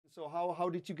So how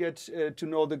did you get to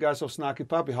know the guys of Snarky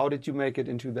Puppy? How did you make it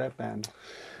into that band?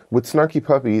 With Snarky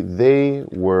Puppy,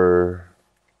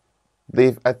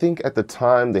 I think at the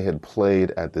time they had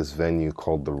played at this venue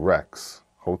called the Rex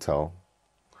Hotel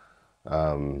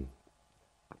a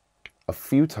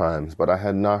few times, but I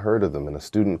had not heard of them, and a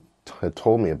student had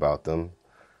told me about them.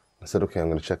 I said, okay, I'm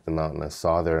going to check them out, and I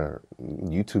saw their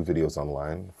YouTube videos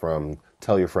online from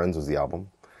Tell Your Friends was the album,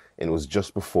 and it was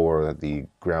just before the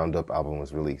Ground Up album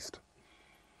was released.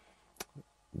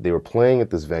 They were playing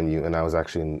at this venue, and I was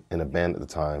actually in a band at the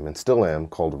time, and still am,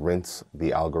 called Rinse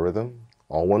the Algorithm,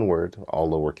 all one word,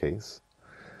 all lowercase.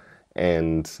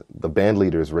 And the band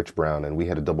leader is Rich Brown, and we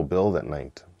had a double bill that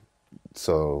night.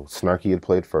 So Snarky had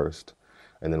played first,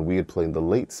 and then we had played the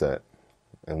late set.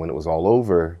 And when it was all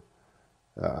over,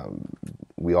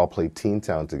 we all played Teen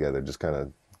Town together, just kind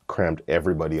of crammed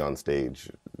everybody on stage,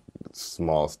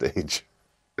 small stage.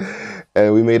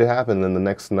 And we made it happen. And the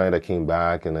next night I came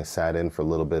back and I sat in for a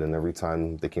little bit, and every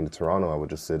time they came to Toronto, I would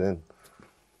just sit in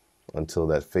until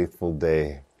that fateful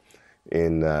day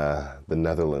in the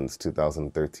Netherlands,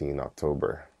 2013,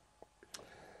 October.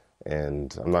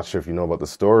 And I'm not sure if you know about the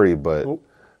story, but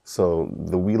so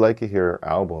the We Like It Here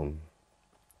album,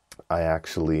 I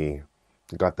actually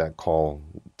got that call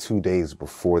 2 days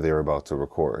before they were about to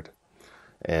record.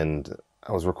 And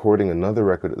I was recording another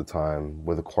record at the time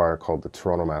with a choir called the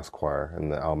Toronto Mass Choir,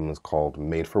 and the album is called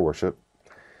Made for Worship.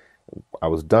 I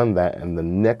was done that, and the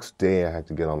next day I had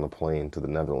to get on the plane to the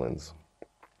Netherlands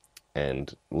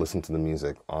and listen to the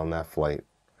music on that flight.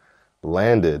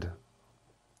 Landed.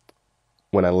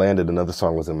 When I landed, another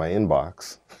song was in my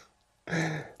inbox.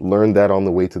 Learned that on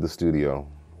the way to the studio.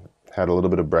 Had a little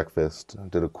bit of breakfast,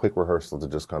 did a quick rehearsal to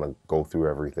just kind of go through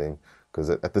everything. Because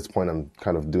at this point, I'm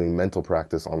kind of doing mental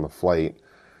practice on the flight,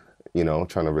 you know,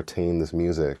 trying to retain this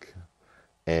music.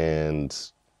 And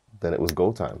then it was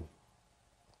go time.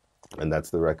 And that's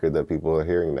the record that people are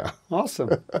hearing now.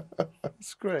 Awesome.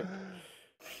 That's great.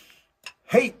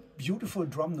 Hey, beautiful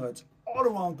drum nerds all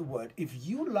around the world. If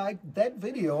you liked that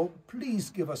video, please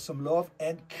give us some love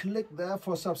and click there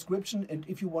for subscription. And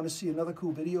if you want to see another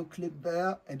cool video, click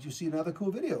there and you see another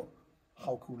cool video.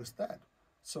 How cool is that?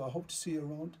 So I hope to see you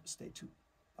around. Stay tuned.